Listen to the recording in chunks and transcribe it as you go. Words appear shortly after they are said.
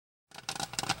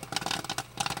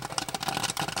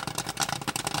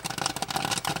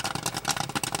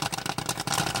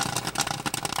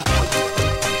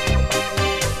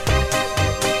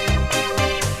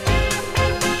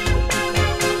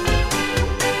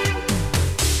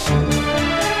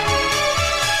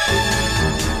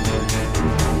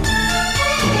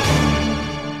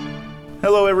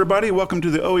Hello, everybody. Welcome to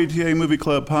the OETA Movie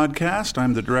Club podcast.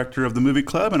 I'm the director of the Movie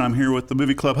Club, and I'm here with the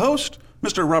Movie Club host,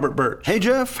 Mr. Robert Birch. Hey,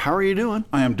 Jeff. How are you doing?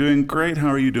 I am doing great. How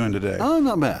are you doing today? Oh,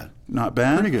 not bad. Not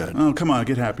bad? Pretty good. Oh, come on.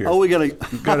 Get happier. Oh, we gotta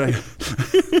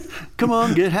come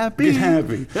on, get happy. Get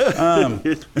happy.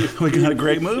 We got a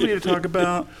great movie to talk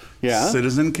about. Yeah.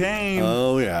 Citizen Kane.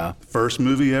 Oh, yeah. First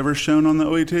movie ever shown on the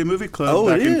OETA Movie Club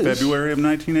back in February of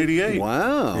 1988.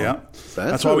 Wow. Yeah.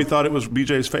 That's why we thought it was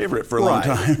BJ's favorite for a long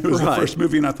time. It was the first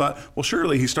movie, and I thought, well,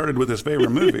 surely he started with his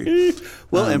favorite movie.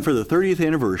 Well, and for the 30th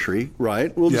anniversary,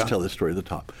 right, we'll just tell this story at the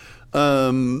top,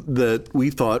 that we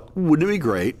thought, wouldn't it be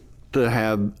great to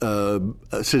have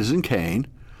Citizen Kane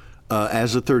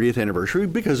as the 30th anniversary,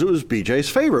 because it was BJ's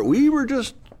favorite. We were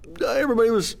just,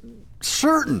 everybody was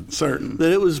certain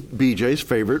that it was BJ's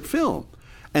favorite film.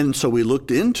 And so we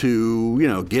looked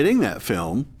into, getting that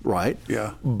film, right?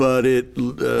 Yeah. But at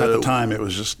the time, it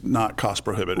was just not cost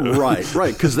prohibitive. Right,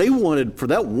 because they wanted, for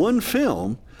that one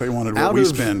film, they wanted what we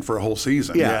spend for a whole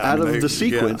season. Out of the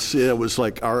sequence, it was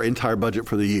like our entire budget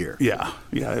for the year. Yeah,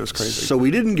 it was crazy. So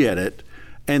we didn't get it.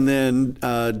 And then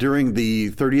during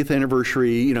the 30th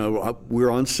anniversary, we were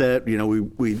on set.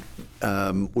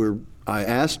 I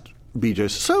asked BJ,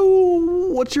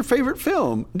 so what's your favorite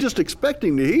film? Just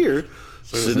expecting to hear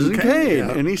Citizen Kane.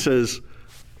 Yeah. And he says,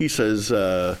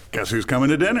 guess who's coming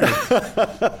to dinner?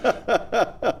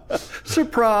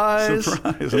 Surprise.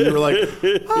 And we were like,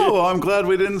 oh, well, I'm glad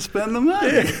we didn't spend the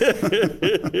money.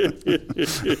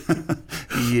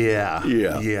 Yeah.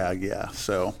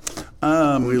 So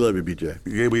we love you, BJ.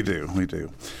 Yeah, we do.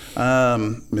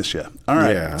 Miss you. All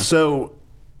right. Yeah. So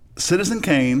Citizen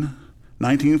Kane,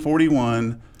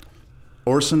 1941,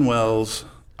 Orson Welles.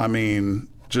 I mean,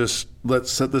 just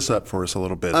let's set this up for us a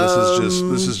little bit. This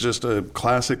is just a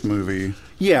classic movie.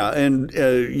 Yeah, and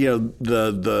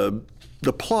the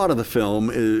plot of the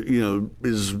film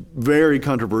is very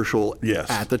controversial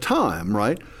at the time,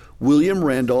 right? William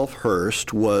Randolph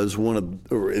Hearst was one of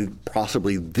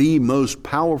possibly the most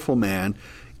powerful man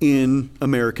in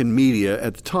American media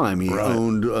at the time. He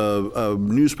owned a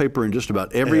newspaper in just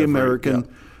about every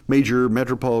American major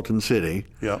metropolitan city.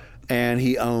 Yeah. And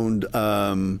he owned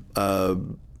a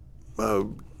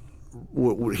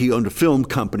film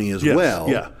company as well.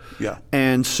 Yeah.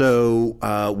 And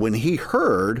so when he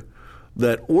heard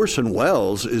that Orson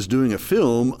Welles is doing a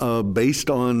film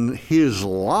based on his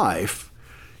life,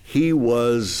 he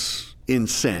was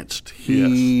incensed.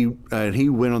 He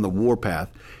went on the warpath.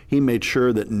 He made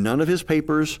sure that none of his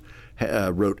papers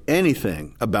wrote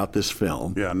anything about this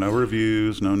film. Yeah, no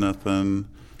reviews, no nothing.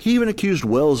 He even accused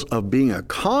Welles of being a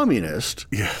communist.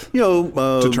 Yeah.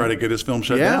 To try to get his film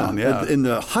shut down. Yeah. In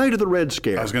the height of the Red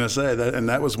Scare. I was going to say that, and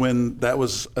that was when that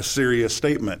was a serious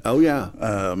statement. Oh yeah.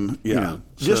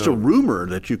 Just a rumor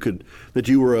that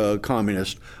you were a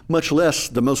communist, much less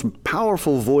the most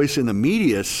powerful voice in the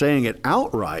media saying it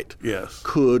outright. Yes.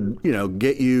 Could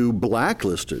get you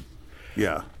blacklisted.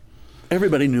 Yeah.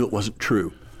 Everybody knew it wasn't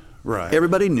true. Right.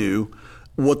 Everybody knew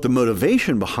what the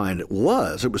motivation behind it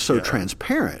was. It was so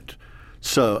transparent.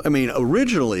 So, I mean,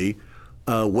 originally,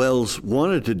 Welles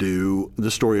wanted to do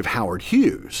the story of Howard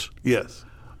Hughes. Yes.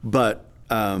 But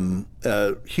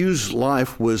Hughes'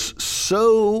 life was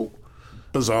so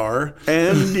bizarre.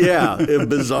 And,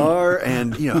 bizarre.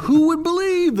 And, who would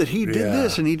believe that he did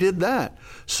this and he did that?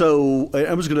 So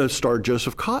I was going to star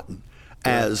Joseph Cotton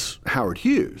as Howard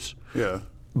Hughes. Yeah.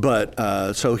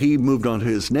 But so he moved on to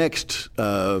his next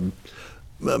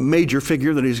major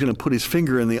figure that he's going to put his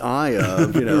finger in the eye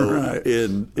of,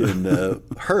 in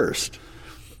Hearst.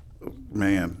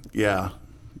 Man, yeah.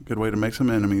 Good way to make some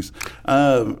enemies.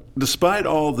 Despite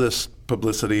all this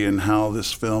publicity and how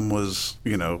this film was,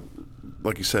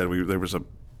 like you said, there was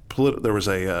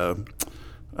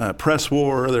a press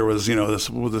war. There was,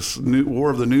 this new war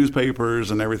of the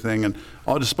newspapers and everything. And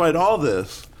despite all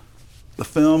this, the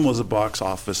film was a box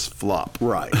office flop.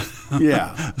 Right.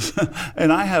 Yeah.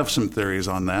 And I have some theories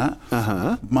on that.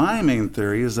 Uh-huh. My main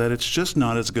theory is that it's just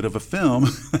not as good of a film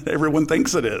that everyone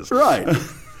thinks it is. Right.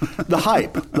 The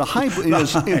hype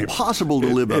is impossible to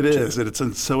live up to. It is.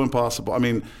 It's so impossible. I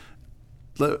mean,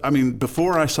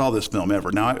 before I saw this film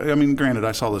ever. Now, granted,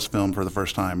 I saw this film for the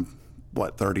first time,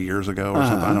 30 years ago or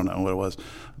something? I don't know what it was.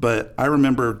 But I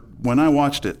remember when I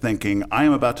watched it thinking, I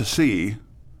am about to see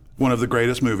one of the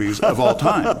greatest movies of all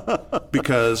time,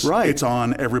 because it's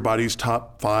on everybody's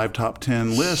top 5, top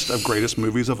 10 list of greatest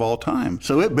movies of all time.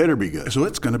 So it better be good. So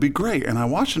it's going to be great. And I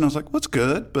watched it and I was like, what's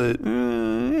good? But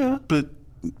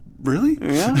really?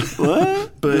 Yeah.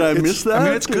 What? Did I miss that? I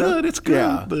mean, it's good. It's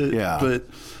good. Yeah.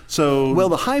 So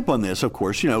the hype on this, of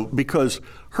course, because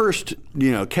Hearst,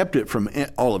 kept it from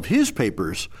all of his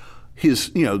papers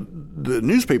the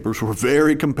newspapers were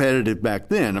very competitive back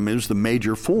then. I mean, it was the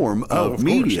major form of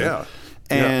media. Course,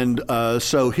 yeah. And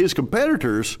so his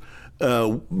competitors,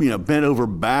 bent over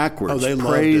backwards, they loved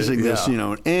praising it, this.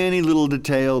 yeah. Any little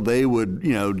detail they would,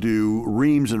 do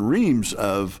reams and reams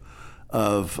of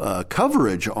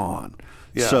coverage on.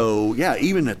 Yeah. So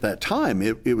even at that time,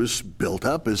 it was built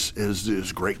up as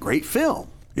this great film.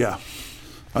 Yeah.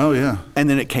 Oh yeah. And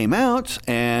then it came out,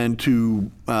 and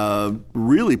to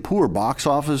really poor box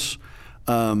office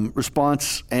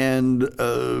response, and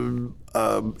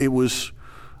it was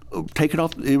taken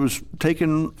off. It was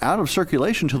taken out of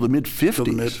circulation till the mid-50s. Till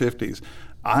the mid-50s.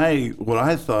 What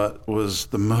I thought was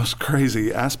the most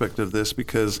crazy aspect of this,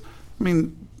 because I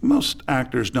mean, most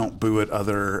actors don't boo at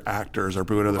other actors or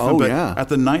boo at other films. But at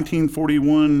the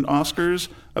 1941 Oscars,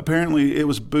 apparently it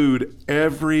was booed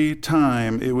every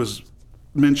time it was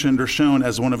mentioned or shown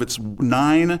as one of its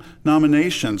 9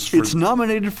 nominations. It's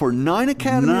nominated for 9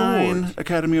 Academy Awards. 9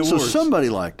 Academy Awards. So somebody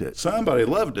liked it. Somebody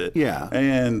loved it. Yeah.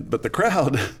 But the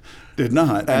crowd did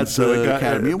not. At the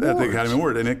Academy Awards. At the Academy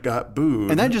Award, and it got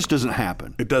booed. And that just doesn't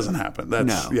happen. It doesn't happen.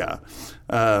 That's, No. Yeah.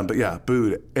 But yeah,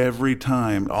 booed every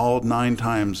time, all 9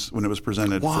 times when it was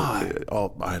presented. Why?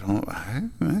 I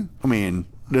mean,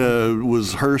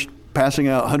 was Hearst passing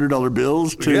out $100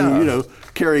 bills to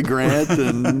Cary Grant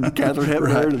and Katharine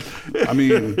Hepburn? Right. I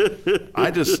mean,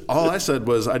 all I said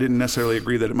was I didn't necessarily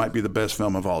agree that it might be the best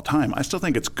film of all time. I still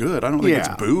think it's good. I don't think it's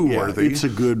boo worthy.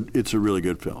 It's a really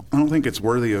good film. I don't think it's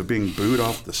worthy of being booed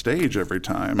off the stage every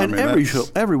time. And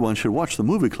everyone should watch the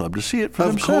movie club to see it for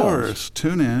themselves. Of course.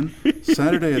 Tune in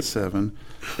Saturday at 7.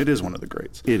 It is one of the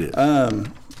greats. It is. I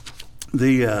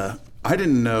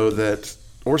didn't know that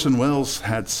Orson Welles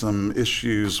had some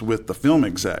issues with the film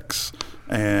execs,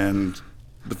 and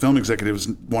the film executives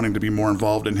wanting to be more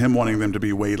involved and him wanting them to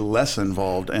be way less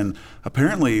involved. And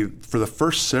apparently for the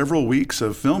first several weeks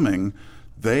of filming,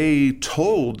 they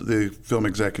told the film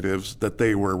executives that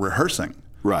they were rehearsing.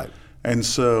 Right. And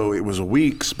so it was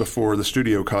weeks before the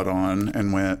studio caught on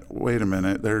and went, wait a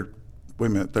minute, they're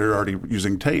already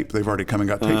using tape. They've already come and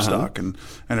got tape stock and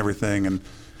everything. And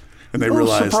they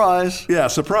realized, surprise! Yeah,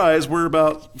 surprise! We're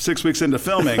about 6 weeks into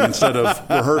filming instead of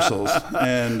rehearsals.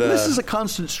 And this is a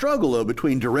constant struggle, though,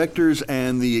 between directors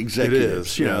and the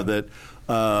executives. It is,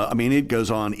 it goes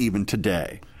on even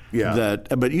today. Yeah.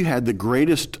 But you had the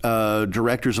greatest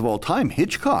directors of all time,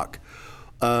 Hitchcock,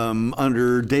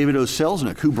 under David O.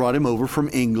 Selznick, who brought him over from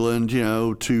England, for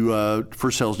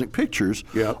Selznick Pictures.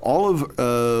 Yeah. All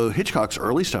of Hitchcock's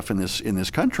early stuff in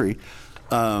this country.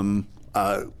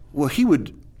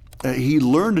 He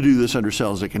learned to do this under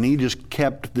Selznick, and he just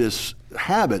kept this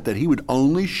habit that he would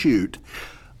only shoot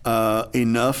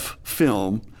enough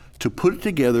film to put it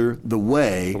together the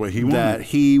way he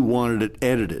wanted it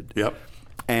edited. Yep.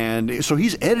 And so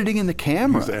he's editing in the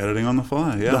camera. He's editing on the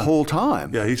fly, the whole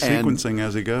time. Yeah, he's sequencing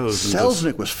as he goes.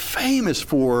 Selznick was famous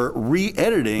for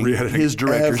re-editing his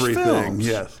director's films.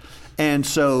 Yes. And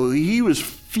so he was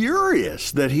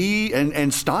furious that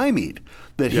and stymied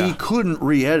that he couldn't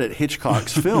re-edit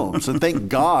Hitchcock's films, and thank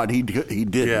God he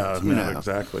didn't. Yeah,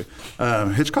 exactly.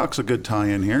 Hitchcock's a good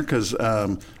tie-in here because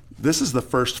this is the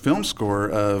first film score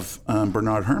of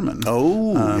Bernard Herrmann.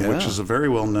 Which is a very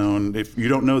well-known. If you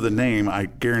don't know the name, I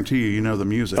guarantee you know the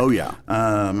music. Oh yeah.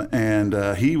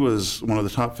 And he was one of the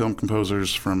top film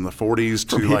composers from the 40s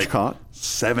to Hitchcock.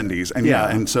 70s, and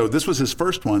and so this was his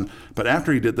first one. But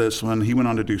after he did this one, he went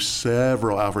on to do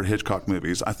several Alfred Hitchcock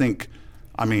movies.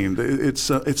 It's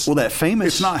that famous.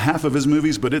 It's not half of his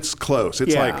movies, but it's close.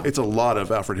 It's it's a lot of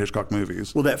Alfred Hitchcock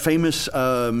movies. Well, that famous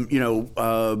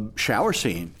shower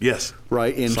scene. Yes.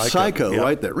 Right in Psycho.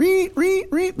 Right? That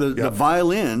the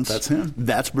violins. That's him.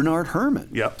 That's Bernard Herrmann.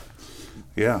 Yep.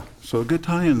 Yeah. So a good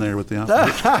tie-in there with the Alfred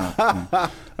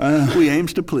Hitchcock. We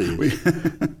aims to please.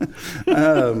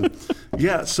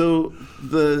 So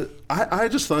I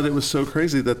just thought it was so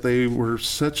crazy that they were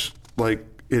such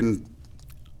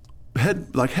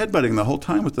headbutting the whole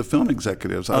time with the film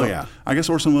executives. I guess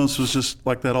Orson Welles was just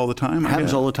like that all the time.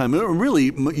 Happens all the time.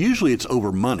 Really, usually it's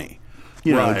over money.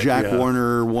 Jack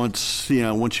Warner wants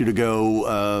you to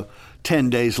go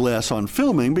 10 days less on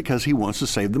filming because he wants to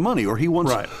save the money, or he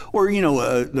wants,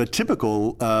 the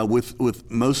typical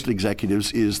with most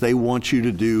executives is they want you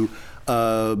to do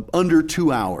under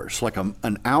 2 hours, like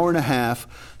an hour and a half,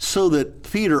 so that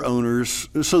theater owners,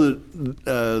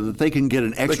 that they can get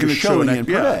an extra showing in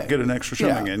per day. Get an extra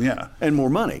showing in, and more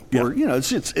money. Yeah. Or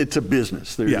it's a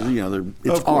business.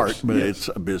 It's art, but it's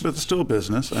a business. But it's still a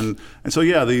business, and so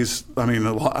these.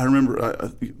 I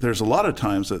remember there's a lot of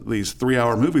times that these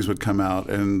 3-hour movies would come out,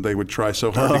 and they would try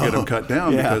so hard to get them cut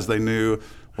down because they knew,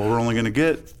 we're only going to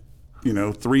get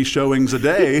 3 showings a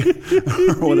day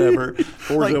or whatever.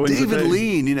 4 like showings David a day.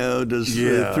 Lean, does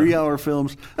 3-hour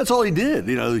films. That's all he did.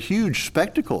 Huge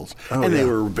spectacles, and they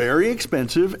were very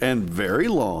expensive and very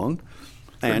long.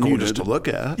 And gorgeous to look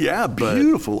at. Yeah,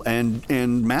 beautiful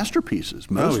and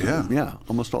masterpieces. Most of them. Yeah,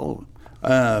 almost all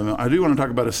of them. I do want to talk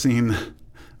about a scene.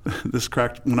 This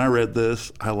cracked. When I read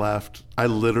this, I laughed. I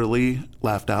literally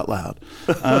laughed out loud.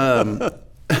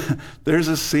 There's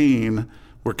a scene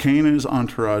where Kane and his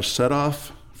entourage set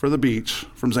off for the beach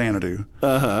from Xanadu,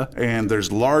 and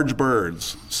there's large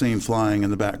birds seen flying in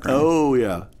the background. Oh,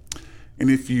 yeah. And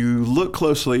if you look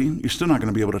closely, you're still not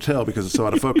going to be able to tell because it's so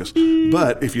out of focus.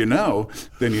 But if you know,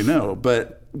 then you know.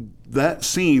 But that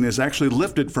scene is actually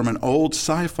lifted from an old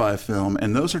sci-fi film,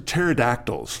 and those are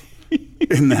pterodactyls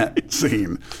in that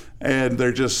scene. And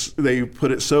they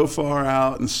put it so far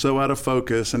out and so out of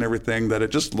focus and everything that it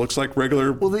just looks like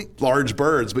regular large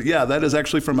birds. But yeah, that is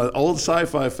actually from an old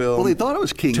sci-fi film. Well, they thought it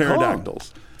was King pterodactyls.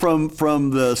 Kong.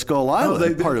 From the Skull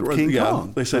Island part of King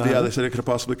Kong. They said they said it could have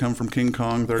possibly come from King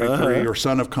Kong 33 or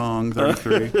Son of Kong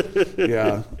 33.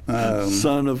 Yeah.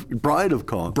 Bride of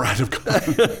Kong. Bride of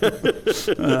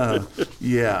Kong.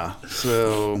 Yeah.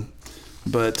 So,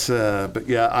 but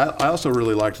yeah, I also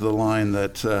really liked the line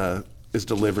that is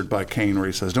delivered by Kane where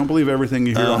he says, "Don't believe everything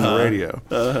you hear on the radio,"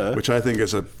 which I think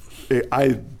is I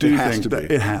do think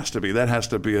that it has to be. That has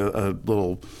to be a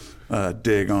little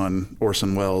dig on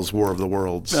Orson Welles' War of the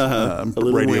Worlds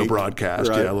radio wink, broadcast.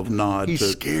 Right. Yeah, a little nod. He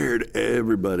scared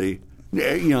everybody.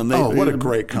 What a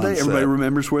great concept. Everybody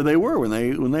remembers where they were when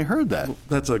they heard that.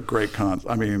 That's a great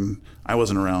concept. I mean, I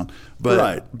wasn't around, but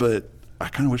I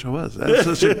kind of wish I was. That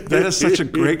is such a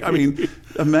great. I mean,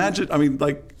 imagine. I mean,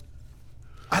 like,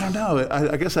 I don't know.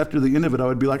 I guess after the end of it, I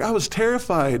would be like, I was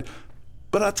terrified,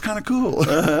 but that's kind of cool.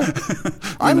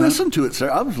 I listened to it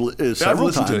several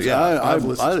times. I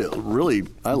love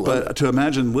it. But to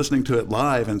imagine listening to it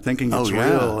live and thinking it's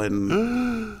real,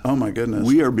 and oh my goodness,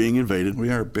 we are being invaded.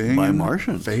 We are being by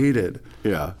Martians. Invaded.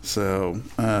 Yeah. So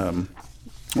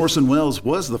Orson Welles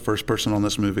was the first person on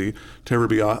this movie to ever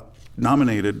be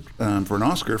nominated for an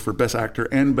Oscar for Best Actor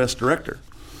and Best Director.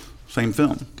 Same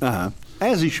film.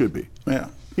 As he should be. Yeah.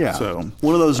 Yeah. So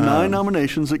one of those 9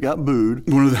 nominations that got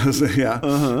booed. One of those,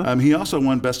 yeah. He also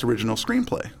won Best Original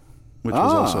Screenplay, which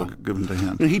was also given to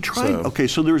him. And he tried.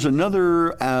 So there was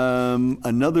another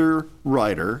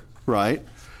writer, right?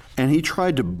 And he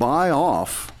tried to buy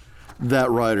off that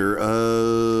writer.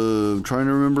 I'm trying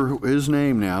to remember his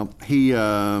name now. He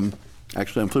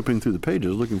actually, I'm flipping through the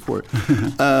pages looking for it.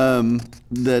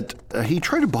 That he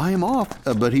tried to buy him off,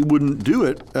 but he wouldn't do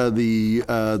it.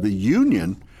 The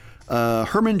union.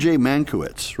 Herman J.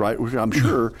 Mankiewicz, right, which I'm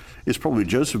sure is probably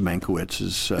Joseph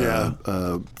Mankiewicz's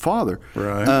father,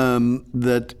 right.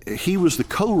 That he was the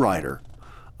co-writer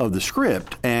of the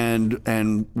script,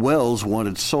 and Wells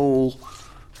wanted sole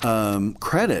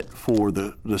credit for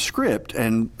the script,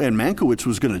 and Mankiewicz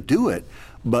was going to do it,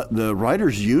 but the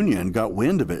writers' union got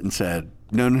wind of it and said,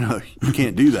 no, you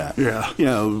can't do that. Yeah.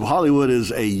 Hollywood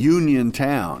is a union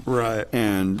town. Right.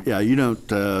 And you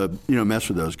don't mess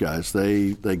with those guys.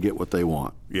 They get what they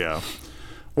want. Yeah.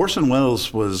 Orson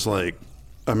Welles was like,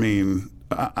 I mean,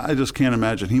 I just can't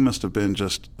imagine. He must have been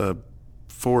just a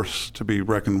force to be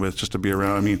reckoned with, just to be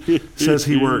around. I mean, it says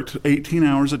he worked 18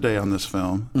 hours a day on this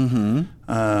film.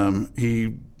 Mm-hmm.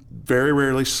 He very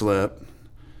rarely slept.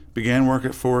 Began work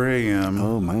at 4 a.m.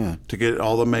 Oh, man. To get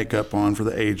all the makeup on for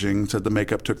the aging. Said the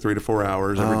makeup took 3 to 4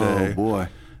 hours every day. Oh, boy.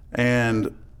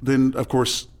 And then, of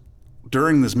course,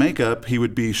 during this makeup, he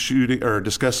would be shooting or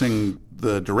discussing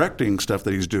the directing stuff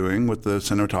that he's doing with the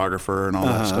cinematographer and all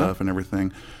that stuff and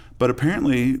everything. But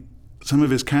apparently, some of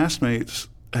his castmates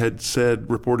had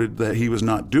reported that he was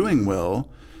not doing well.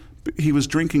 He was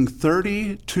drinking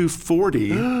 30 to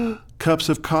 40 cups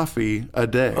of coffee a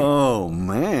day. Oh,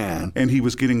 man. And he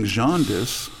was getting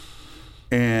jaundice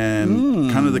and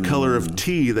kind of the color of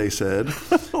tea, they said.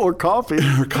 Or coffee.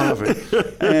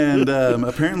 And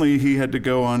apparently he had to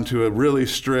go on to a really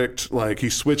strict, he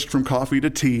switched from coffee to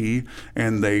tea,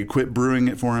 and they quit brewing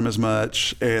it for him as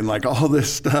much, and all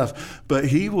this stuff. But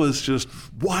he was just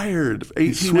wired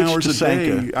 18 hours a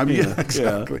day. I mean, yeah,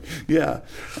 exactly. Yeah.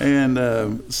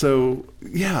 And so,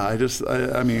 yeah,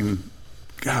 I mean,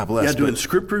 God bless. Yeah, doing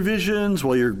script revisions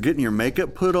while you're getting your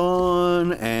makeup put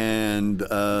on and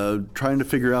trying to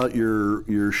figure out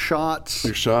your shots.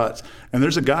 And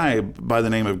there's a guy by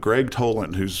the name of Greg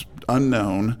Toland who's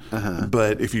unknown,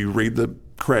 but if you read the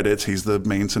credits, he's the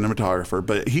main cinematographer.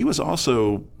 But he was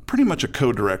also pretty much a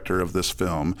co-director of this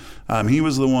film. He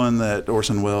was the one that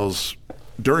Orson Welles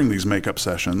during these makeup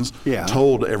sessions,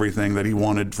 told everything that he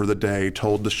wanted for the day,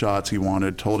 told the shots he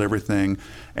wanted, told everything.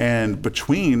 And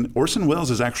between, Orson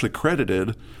Welles is actually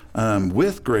credited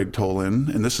with Greg Toland,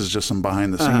 and this is just some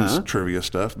behind-the-scenes trivia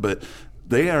stuff, but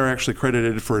they are actually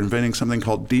credited for inventing something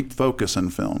called deep focus in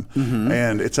film.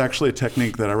 And it's actually a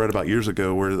technique that I read about years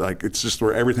ago where like it's just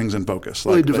where everything's in focus.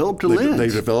 Well, like, they developed a lens. They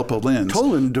develop a lens.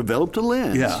 Toland developed a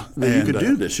lens. Yeah. That you could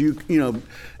do this. You know,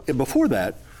 before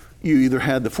that, you either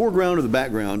had the foreground or the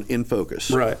background in focus.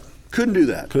 Right. Couldn't do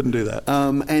that. Couldn't do that.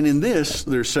 And in this,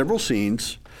 there's several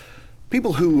scenes.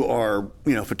 People who are,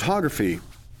 photography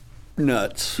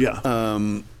nuts.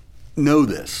 Know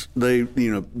this. They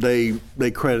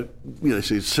credit. They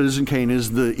say Citizen Kane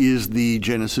is the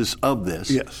genesis of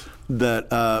this. Yes. That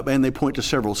and they point to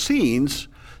several scenes.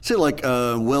 Say like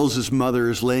Wells's mother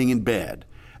is laying in bed,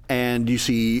 and you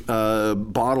see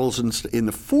bottles in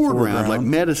the foreground, like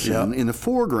medicine in the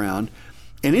foreground,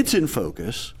 and it's in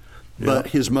focus. But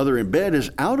his mother in bed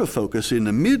is out of focus in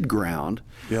the midground,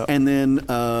 and then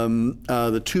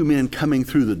the two men coming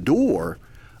through the door.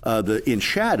 In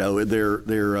shadow,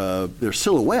 their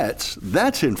silhouettes,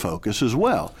 that's in focus as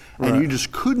well. And you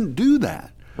just couldn't do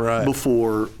that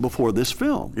before this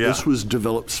film. This was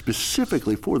developed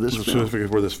specifically for this film. Specifically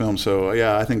for this film. So,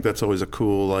 I think that's always a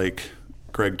cool, like,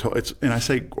 Greg Toland. And I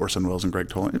say Orson Welles and Greg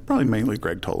Toland. It's probably mainly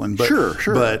Greg Toland. But, sure.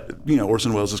 But,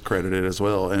 Orson Welles is credited as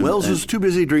well. And Welles was too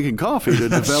busy drinking coffee to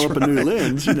develop a new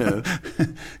lens,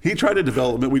 He tried to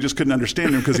develop it. We just couldn't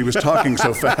understand him because he was talking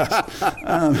so fast.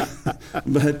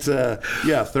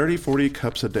 30, 40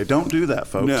 cups a day. Don't do that,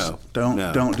 folks. No. Don't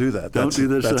do that. Don't do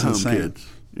this at home, insane. kids.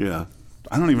 Yeah.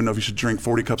 I don't even know if you should drink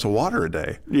 40 cups of water a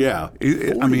day. Yeah.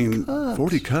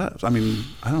 40 cups. I mean,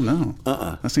 I don't know.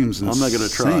 That seems insane. I'm not going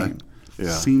to try. Yeah.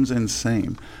 Seems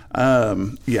insane.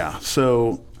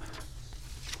 So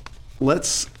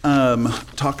let's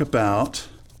talk about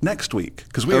next week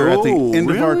because we are at the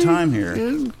end of our time here.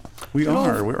 We're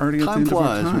already at the end of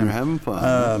our time. We're having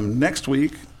fun. Next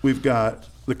week, we've got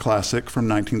the classic from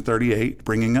 1938,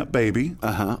 Bringing Up Baby.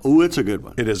 Oh, it's a good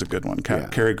one. It is a good one.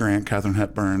 Cary Grant, Katharine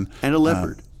Hepburn. And a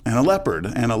leopard. And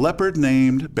a leopard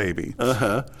named Baby.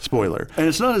 Spoiler. And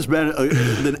it's not as bad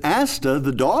than Asta,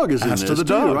 the dog is in this the too,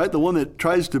 dog. right? The one that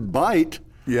tries to bite.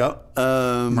 Yep.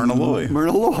 Myrna Loy.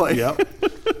 Yep.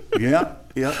 Yeah,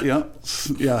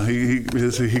 he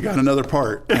got another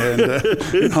part, and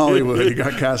in Hollywood he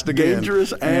got cast again.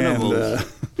 Dangerous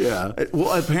animals.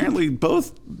 Well, apparently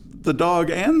both the dog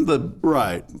and the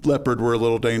leopard were a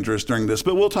little dangerous during this,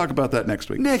 but we'll talk about that next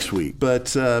week.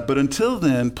 But until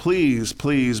then, please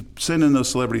send in those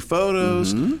celebrity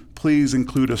photos. Please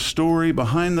include a story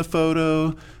behind the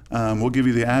photo. We'll give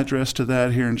you the address to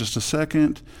that here in just a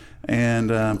second. And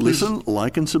listen,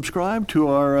 like, and subscribe to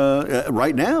our.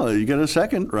 Right now, you got a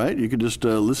second, right? You can just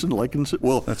listen, like, and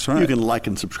that's right. You can like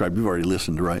and subscribe. You've already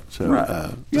listened, right? So,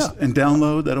 and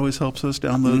download. That always helps us.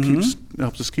 Download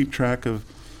helps us keep track of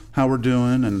how we're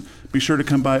doing, and be sure to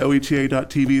come by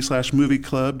oeta.tv/movie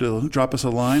club to drop us a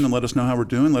line and let us know how we're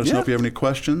doing. Let us know if you have any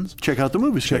questions. Check out the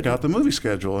movie schedule. Check out the movie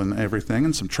schedule and everything,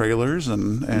 and some trailers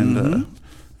and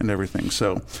everything.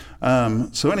 So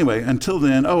anyway, until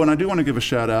then, and I do want to give a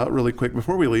shout out really quick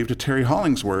before we leave to Terry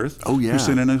Hollingsworth. Who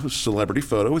sent in a celebrity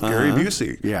photo with Gary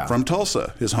Busey from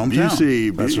Tulsa, his hometown.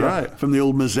 Busey, that's right. From the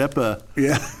old Mazeppa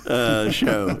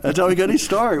show. That's how he got his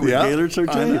start with Gaylord Sir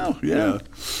Tape. I know, yeah.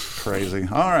 Crazy.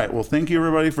 All right. Well, thank you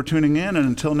everybody for tuning in, and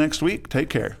until next week, take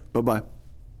care. Bye-bye.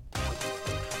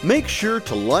 Make sure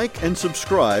to like and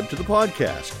subscribe to the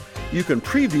podcast. You can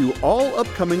preview all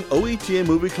upcoming OETA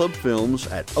Movie Club films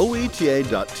at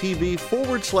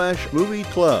oeta.tv/movie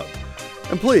club.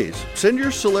 And please, send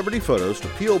your celebrity photos to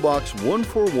P.O. Box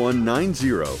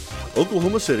 14190,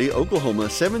 Oklahoma City, Oklahoma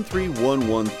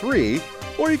 73113,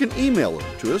 or you can email them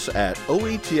to us at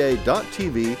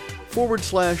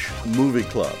oeta.tv/movie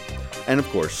club. And of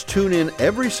course, tune in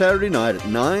every Saturday night at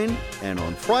 9 and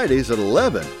on Fridays at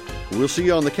 11. We'll see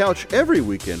you on the couch every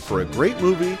weekend for a great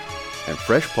movie and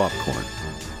fresh popcorn.